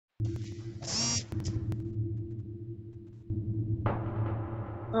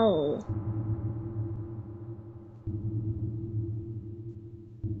Oh.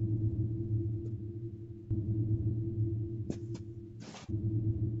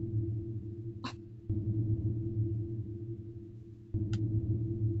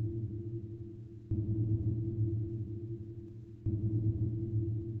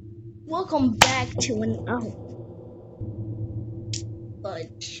 Welcome back to an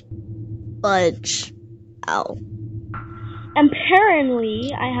fudge. Ow.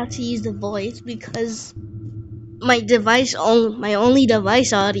 Apparently, I have to use the voice because my only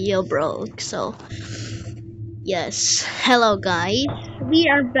device audio broke. So, yes. Hello, guys. We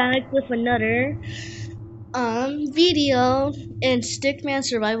are back with another video in Stickman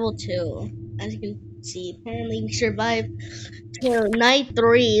Survival 2. As you can see, apparently we survived to night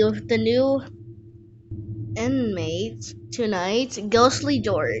 3 with the new inmates tonight, Ghostly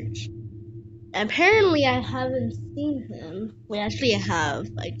George. Apparently, I haven't seen him. Well, actually, I have.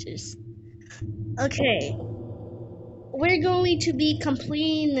 Okay. We're going to be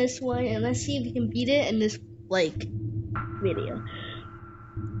completing this one, and let's see if we can beat it in this, video.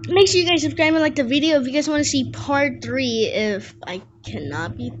 Make sure you guys subscribe and like the video if you guys want to see part 3. If I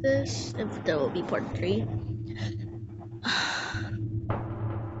cannot beat this, if there will be part 3.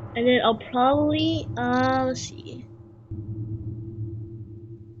 And then I'll probably, let's see.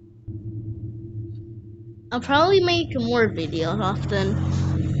 I'll probably make more videos often.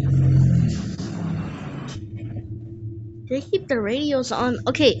 They keep the radios on.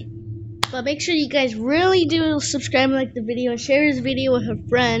 Okay, but make sure you guys really do subscribe and like the video and share this video with a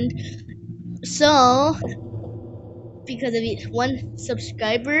friend. So, because of each one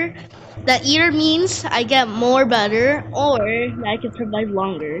subscriber, that either means I get more better or that I can survive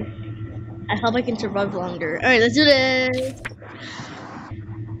longer. I hope I can survive longer. Alright, let's do this.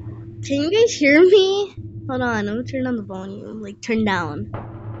 Can you guys hear me? Hold on, I'm gonna turn on the volume, turn down.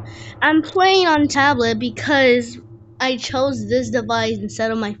 I'm playing on tablet because I chose this device instead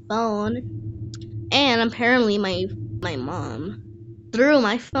of my phone, and apparently my mom threw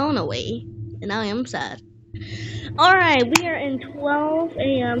my phone away, and now I am sad. Alright, we are in 12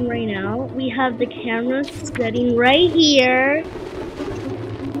 a.m. right now. We have the camera setting right here.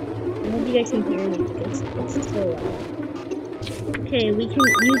 I hope you guys can hear me because it's so loud. Okay, we can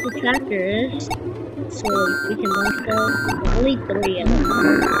use the trackers, so we can launch those. Only 3 of them.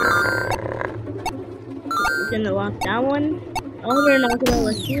 We're gonna lock that one. Oh, we're not gonna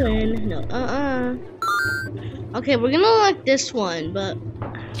let you in. No, Okay, we're gonna lock this one, but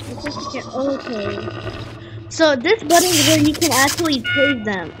okay. So this button is where you can actually tase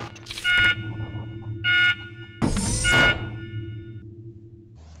them.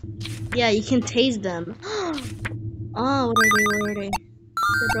 Yeah, you can tase them. Oh, where are they?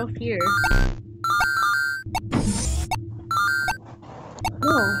 They're both here.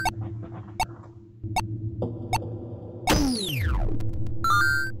 Oh.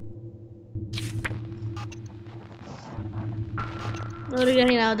 No, they're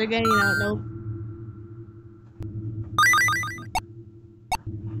getting out. Nope.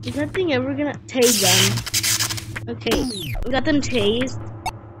 Is that thing ever gonna tase them? Okay, we got them tased.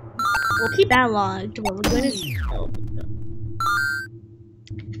 We'll keep that logged, but we're gonna. Oh.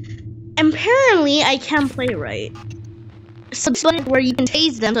 Apparently, I can't play right. So this one is where you can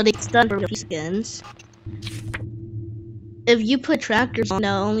tase them so they get stunned for a few seconds. If you put trackers on,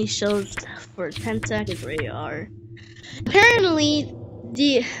 that only shows for 10 seconds where you are. Apparently,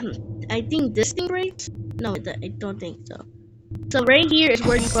 I think this thing breaks. No, I don't think so. So right here is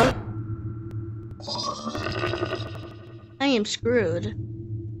where you go. I am screwed.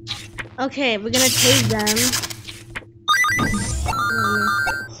 Okay, we're gonna tase them.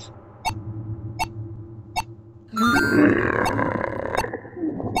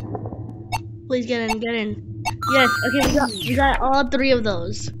 Please get in. Yes, okay, we got all 3 of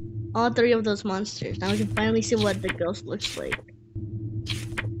those. All 3 of those monsters. Now we can finally see what the ghost looks like.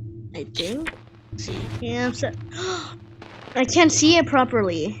 I think. Let's see. Yeah, I can't see it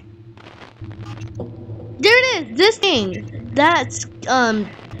properly. There it is! This thing! That's,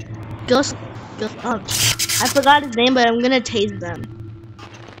 Ghost, I forgot his name, but I'm gonna tase them.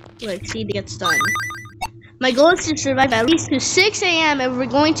 See, they get stunned. My goal is to survive at least to 6 a.m. and we're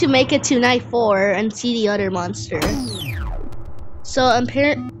going to make it to night 4 and see the other monster. So,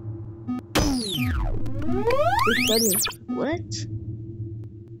 what?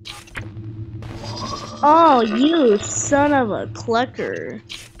 Oh, you son of a clucker.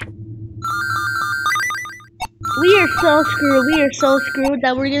 We are so screwed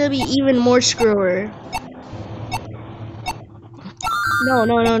that we're gonna be even more screwer. No.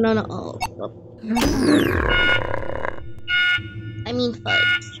 Oh. I mean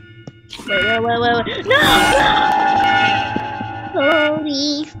fudge. Wait. No!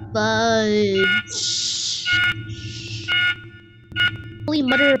 Holy fudge. Holy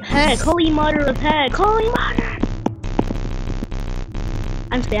mother of heck. Holy mother.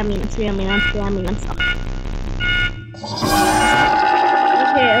 I'm spamming. I'm sorry.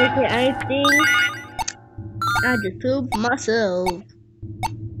 Okay, I think I just pooped myself.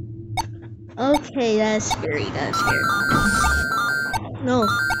 Okay, that's scary. No.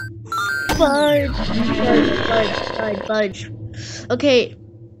 Fudge. Okay,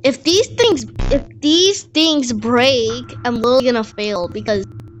 if these things break, I'm literally gonna fail because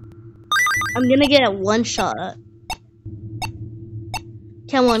I'm gonna get one shot.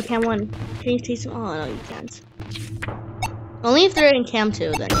 Cam 1. Can you taste them? Oh no, you can't. Only if they're in Cam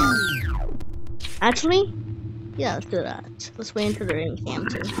 2, then yeah. Actually, yeah, let's do that. Let's wait until they're in Cam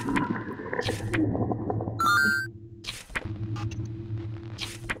 2.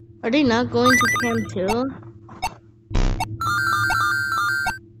 Are they not going to Cam 2?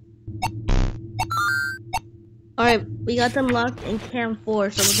 Alright, we got them locked in Cam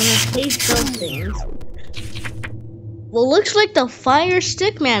 4, so we're gonna taste those things. Well, looks like the fire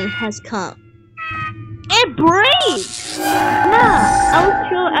stickman has come. It breaks! Yeah,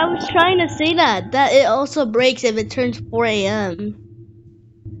 I was trying to say that it also breaks if it turns 4 AM.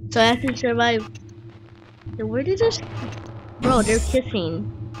 So I have to survive. So where did this? Bro, they're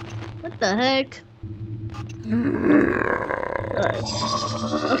kissing. What the heck?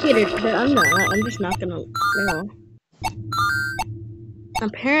 Okay, I'm just not gonna. No.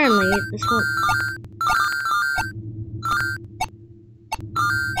 Apparently, this one.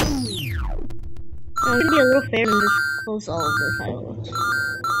 I'm gonna be a little fair and just close all of the files.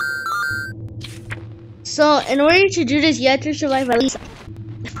 So, in order to do this, you have to survive at least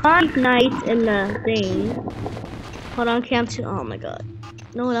 5 nights in the thing. Hold on, Cam 2. Oh my god.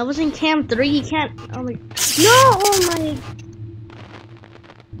 No, that was in Cam 3. You can't. Oh my. No! Oh my.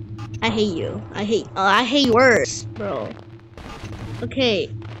 I hate you. I hate words, bro. Okay.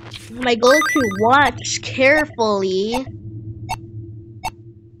 My goal is to watch carefully.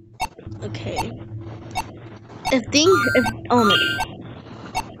 Okay. Oh my.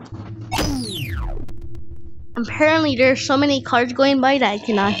 Apparently there's so many cars going by that I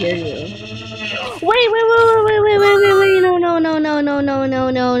cannot hear you. Wait,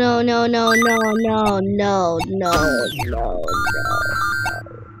 no.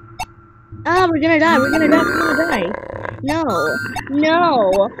 Ah, we're gonna die. No.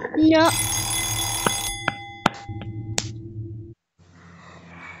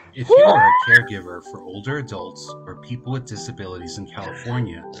 If you are a caregiver for older adults or people with disabilities in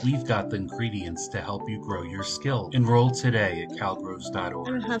California, we've got the ingredients to help you grow your skill. Enroll today at calgrows.org.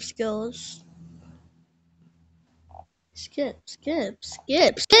 I don't have skills. Skip.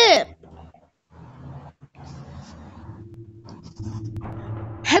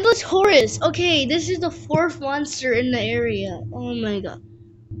 Headless Horus. Okay, this is the 4th monster in the area. Oh my god.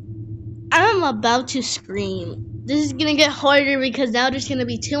 I'm about to scream. This is gonna get harder because now there's gonna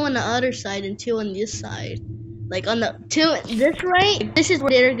be 2 on the other side and 2 on this side. Like on the 2 this right, this is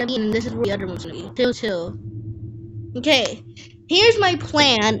where they're gonna be and this is where the other one's gonna be. 2. Okay, here's my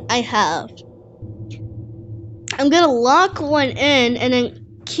plan I have. I'm gonna lock one in and then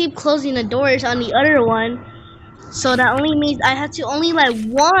keep closing the doors on the other one. So that only means I have to only let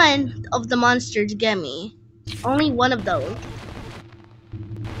one of the monsters get me. Only one of those.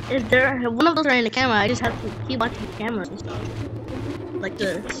 If one of those are in the camera, I just have to keep watching the cameras and stuff. Like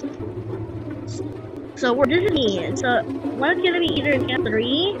this. So we're just me. So one's gonna be either in Cam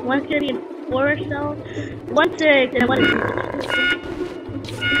 3, one's gonna be in 4 or so, 1 6, and 1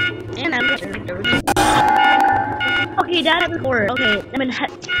 and I'm okay, that is 4. Okay, I'm in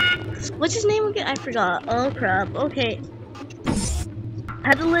what's his name again? I forgot. Oh crap. Okay.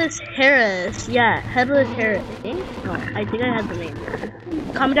 Headless Harris. Yeah, Headless Harris. I think? No, I think I had the name wrong.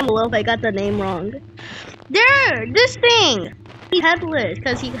 Comment down below if I got the name wrong. There! This thing! He's headless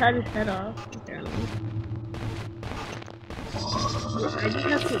because he cut his head off, apparently. I just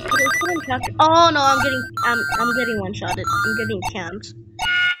have to put it in chapter. Oh no, I'm getting one-shotted. I'm getting camped.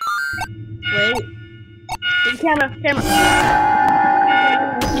 Wait. Camera.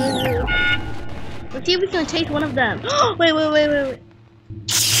 Let's see if we can chase one of them. Wait.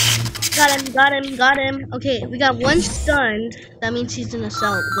 Got him. Okay, we got one stunned. That means he's in a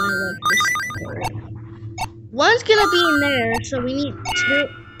cell. We're gonna watch this. One's gonna be in there, so we need 2.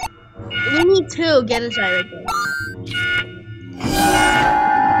 We need 2. Get inside right there.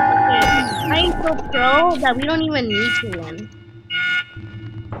 Okay, I'm so pro that we don't even need to win.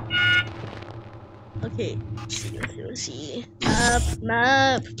 Okay, let's see.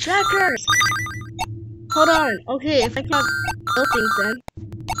 Map, trackers! Hold on. Okay, if I can't build things then.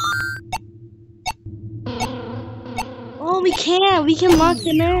 Oh, we can lock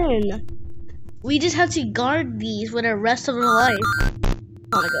them in. We just have to guard these for the rest of our life.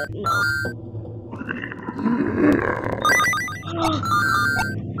 Oh my god, no.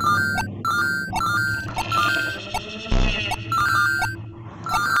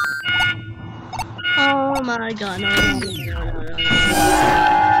 Oh my god, no.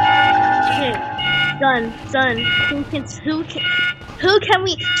 Okay, done. Who can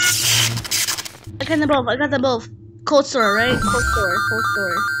we? I got them both. Cold store, right? Cold store.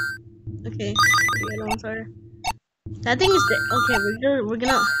 Okay, the other ones are. That thing is there. Okay, we're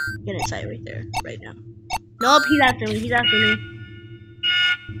gonna get inside right there, right now. Nope, he's after me.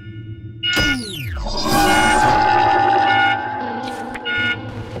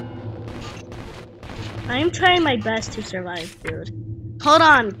 I'm trying my best to survive, dude. Hold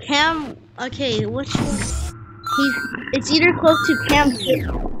on, Cam. Okay, which one? It's either close to Cam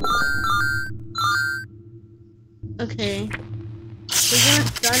 2. Okay. We're gonna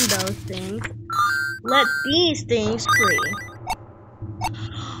stun those things. Let these things free.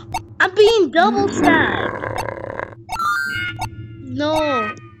 I'm being double stacked.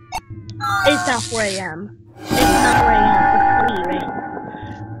 No. It's not 4 a.m. It's not 4 a.m. It's 3, right?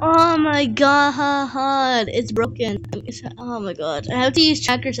 Oh my god. It's broken. Oh my god. I have to use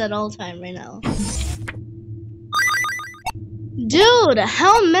trackers at all time right now. Dude,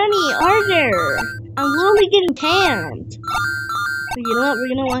 how many are there? I'm literally getting canned. You know what? We're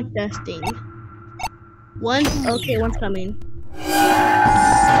gonna lock this thing. Okay, one's coming.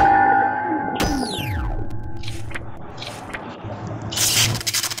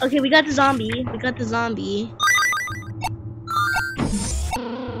 Okay, we got the zombie.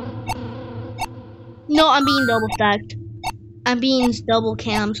 No, I'm being double stacked. I'm being double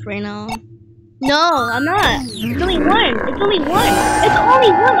cams right now. No, I'm not. It's only one.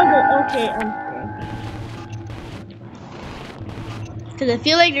 Okay, because I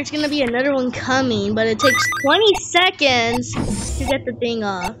feel like there's gonna be another one coming, but it takes 20 seconds to get the thing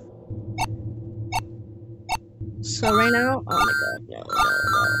off. So right now, oh my god, no.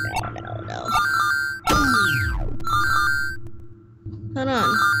 Hold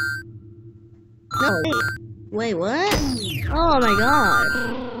on. No, wait, what? Oh my god.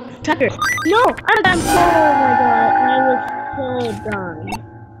 Tracker. No, oh my god, I was so done.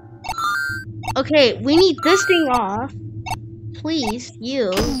 Okay, we need this thing off. Please,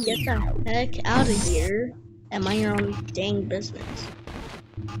 you get the heck out of here and mind your own dang business.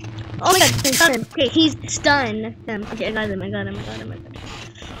 Oh my god, he's stunned. Okay, he's stunned. Okay, I got him.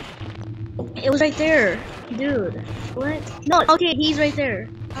 It was right there. Dude, what? No, okay, he's right there.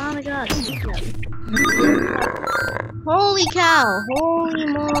 Oh my god. Holy cow. Holy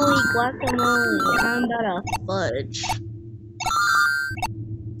moly guacamole. I'm about to fudge.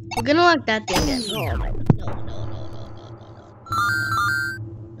 We're gonna lock that thing in. Oh my god.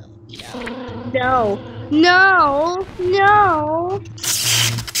 No.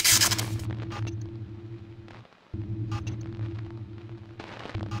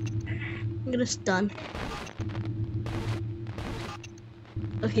 I'm gonna stun.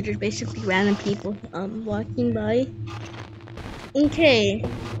 Okay, there's basically random people walking by. Okay.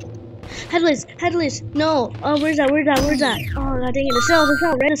 Headless. No. Oh, where's that? Oh god dang it. The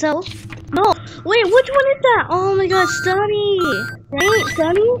cell. No. Wait, which one is that? Oh my god, Stunny. Right?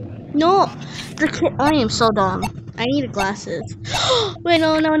 Stunny? No. I am so dumb. I need glasses. Wait,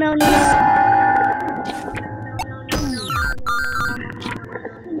 no. Only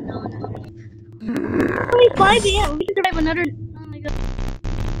 5 a.m. We can survive another. Oh my god.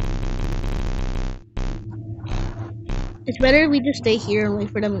 It's better we just stay here and wait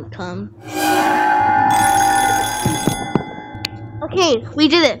for them to come. Okay, we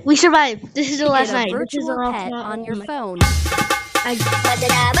did it. We survived. This is the last night. This is the last night on your phone.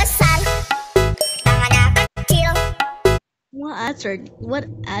 What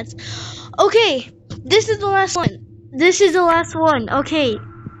ads? Okay, this is the last one. Okay.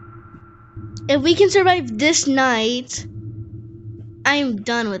 If we can survive this night, I am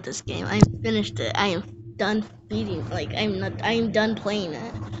done with this game. I finished it. I am done beating. I am done playing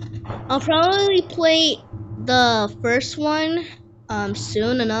it. I'll probably play the first one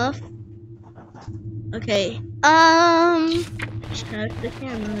soon enough. Okay. Check the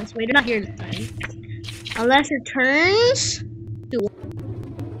cameras. Wait, they're not here this time. Unless it turns to.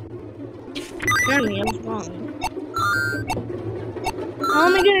 Apparently, I was wrong. How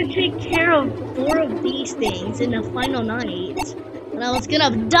am I gonna take care of 4 of these things in the final night? when I was gonna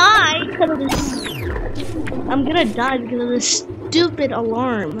die because of this. I'm gonna die because of this stupid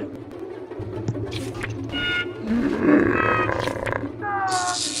alarm.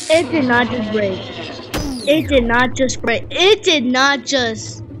 It did not just break. It did not just break. It did not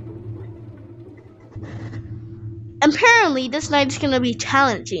just. Apparently, this night is gonna be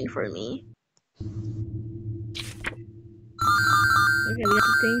challenging for me. Okay, we got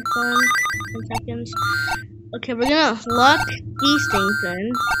the thing fun. 10 seconds. Okay, we're gonna lock these things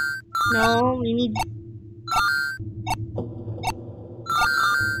in. No, we need.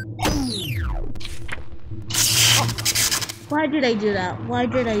 Why did I do that? Why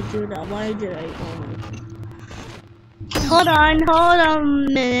did I do that? Why did I? Hold on a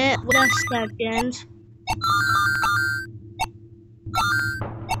minute. Wait a second.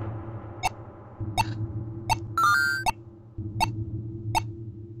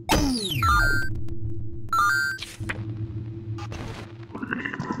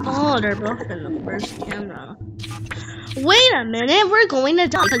 Oh, they're both in the first camera. Wait a minute, we're going to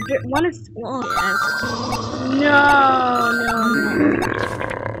die because one is. Oh, yes. No.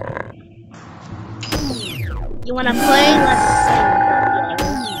 You wanna play? Let's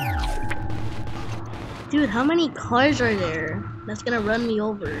play. Dude, how many cars are there? That's gonna run me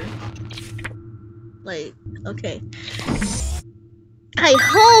over. Like, okay. I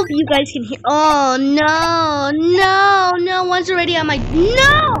hope you guys can hear. Oh no! One's already on my.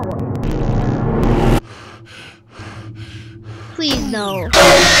 No! Please no.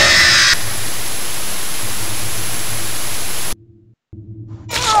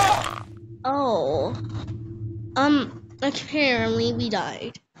 Oh. Apparently we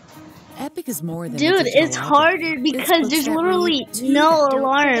died. Epic is more than Dude, it's harder because there's literally no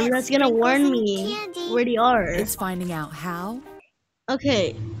alarm that's gonna warn me where they are. It's finding out how.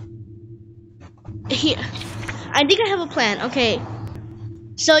 Okay. Here. I think I have a plan. Okay.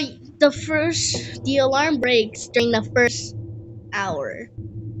 So the alarm breaks during the first hour.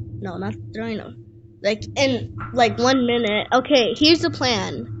 No, not during like in like 1 minute. Okay, here's the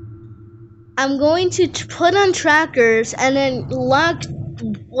plan. I'm going to put on trackers and then lock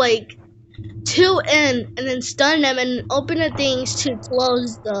like 2 in and then stun them and open the things to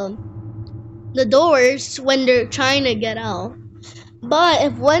close the doors when they're trying to get out. But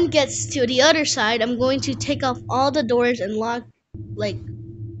if one gets to the other side, I'm going to take off all the doors and lock like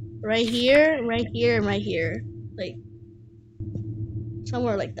right here, and right here, like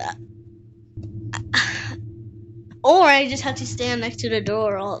somewhere like that. Or I just have to stand next to the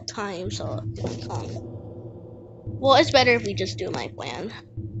door all the time so it can come. Well, it's better if we just do my plan.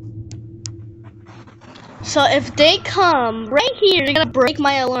 So if they come right here, they're gonna break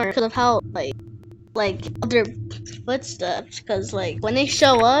my alarm because of how like their footsteps. Because like when they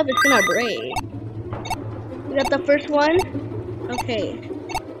show up, it's gonna break. We got the first one. Okay.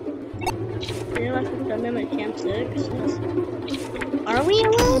 They left with them at Camp 6. Are we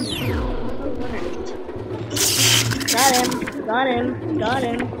allowed? Got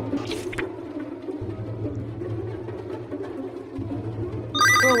him.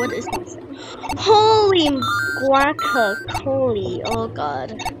 Bro, what is this? Holy guacamole! Oh god.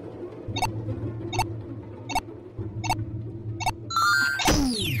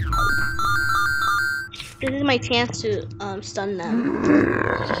 This is my chance to stun them.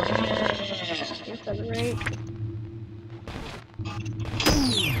 Is that right?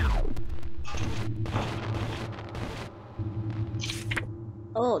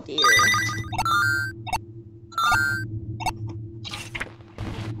 Oh dear.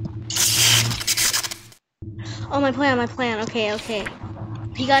 Oh, my plan. Okay.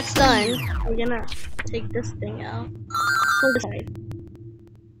 He got stunned. We're gonna take this thing out. Hold this side.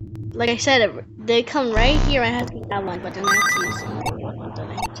 Like I said, if they come right here, I have to use that one, but then I have to use the other one that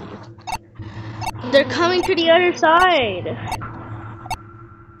I have to use. They're coming to the other side.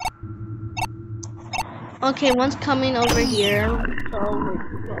 Okay, one's coming over here. So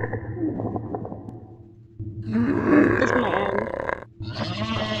this is my end.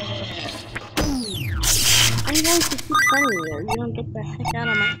 I'm going to keep stunning you. You don't get the heck out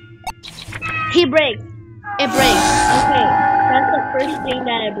of my. He breaks. It breaks. Okay, that's the first thing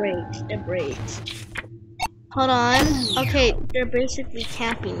that it breaks. Hold on. Okay, they're basically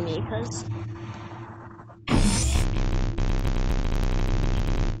camping me because.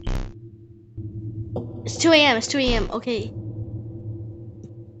 It's 2 a.m. Okay.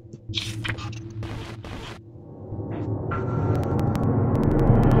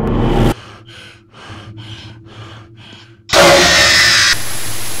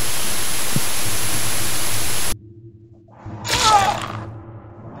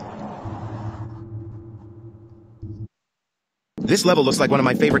 This level looks like one of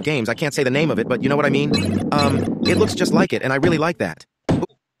my favorite games. I can't say the name of it, but you know what I mean? It looks just like it, and I really like that.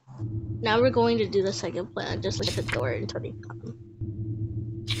 Now we're going to do the second plan. Just look at the door until they come.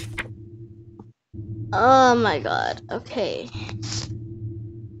 Oh my god. Okay.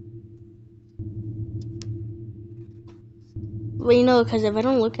 Well, you know, because if I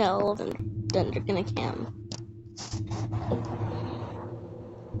don't look at all of them, then they're gonna camp.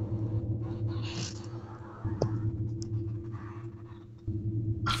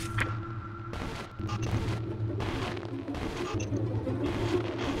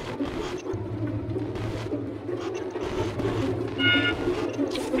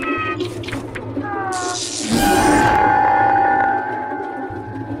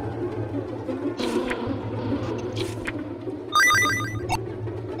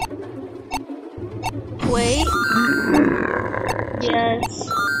 Wait. Yes.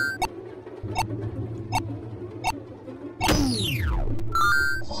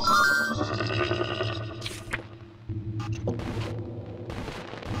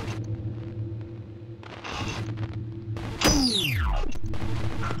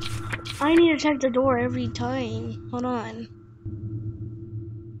 I need to check the door every time. Hold on.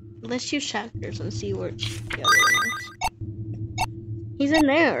 Let's use checkers and see where the other one is. He's in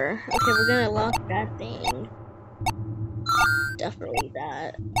there. Okay, we're gonna lock that thing. Definitely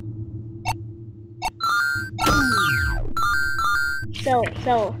that. So.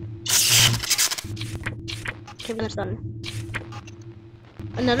 Okay, that's done.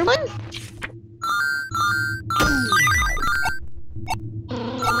 Another one?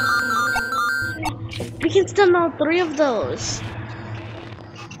 We can stun all 3 of those.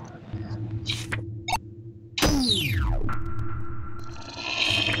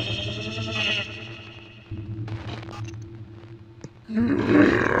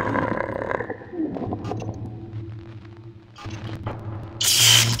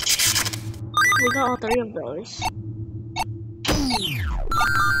 We got all 3 of those.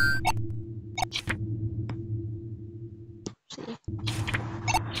 See.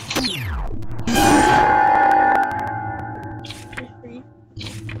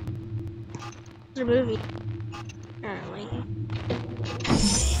 It's a movie. Apparently.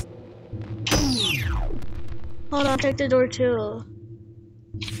 Hold on, check the door too.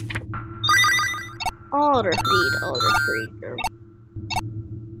 Oh, they're free. They're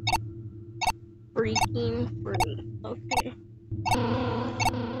freaking free. Okay.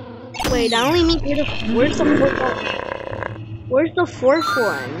 Wait, that only means where's the 4th one? Where's the 4th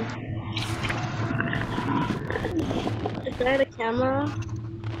one? Is that a camera?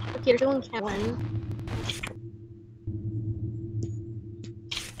 Okay, there's one camera.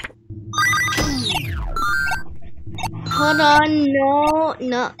 Hold on, no,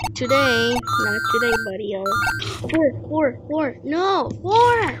 not today, buddy. 4, no, 4.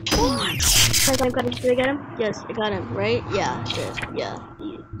 I got him. Did I get him? Yes, I got him. Right? Yeah,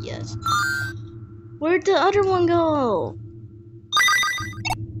 yes. Where'd the other one go?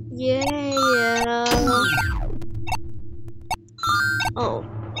 Yeah. Oh,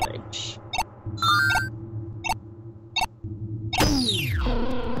 fudge.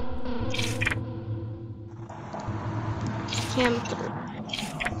 Camp through.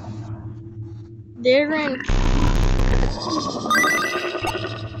 They're in.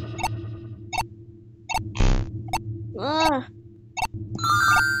 Ah.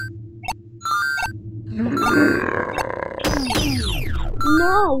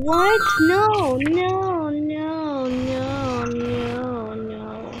 No, what? No.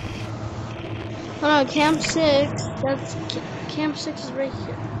 Hold on, Camp 6. Camp 6 is right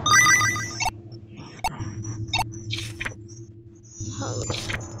here.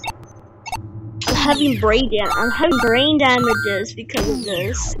 I'm having brain damages because of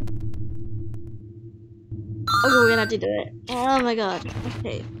this. Okay, we're gonna have to do it. Oh my god.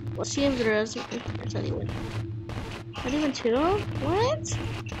 Okay. Let's see if there's anyone. Not even 2? What?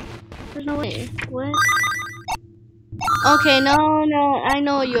 There's no way. What? Okay, no, I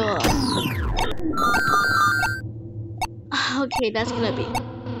know you are. Okay, that's gonna be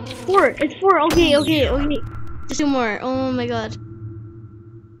 4. It's 4. Okay. Just 2 more. Oh my god.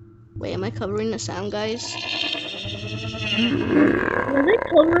 Wait, am I covering the sound, guys? Was I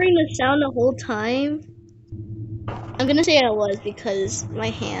covering the sound the whole time? I'm gonna say I was because my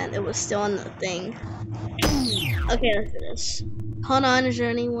hand, it was still on the thing. Okay, let's do this. Hold on, is there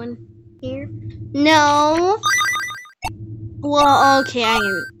anyone here? No. Well, okay, I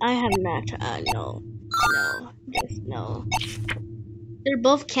have not. No, just no. They're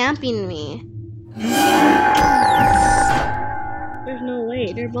both camping me. There's no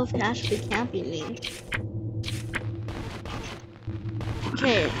way. They're both actually camping me.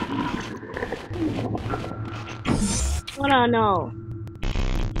 Okay. Hold on, no.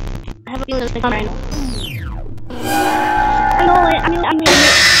 I have a feeling it's gonna come right now. I know it. I'm gonna.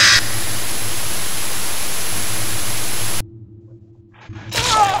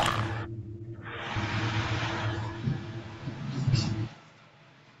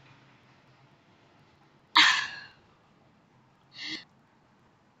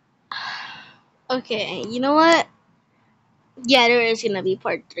 Okay, you know what? Yeah, there is gonna be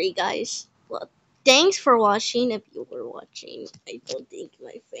part 3, guys. Well, thanks for watching. If you were watching, I don't think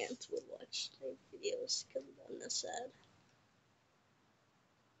my fans would watch my videos because I'm not sad.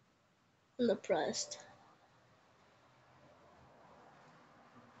 I'm depressed.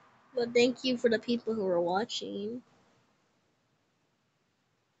 But thank you for the people who are watching.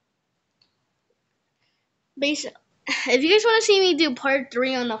 Basically, if you guys want to see me do part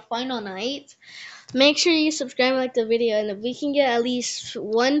 3 on the final night, make sure you subscribe and like the video. And if we can get at least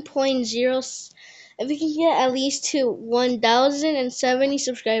 1.0, if we can get at least to 1,070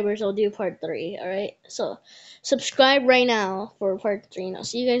 subscribers, I'll do part 3. Alright? So, subscribe right now for part 3. And I'll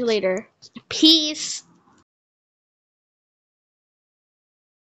see you guys later. Peace!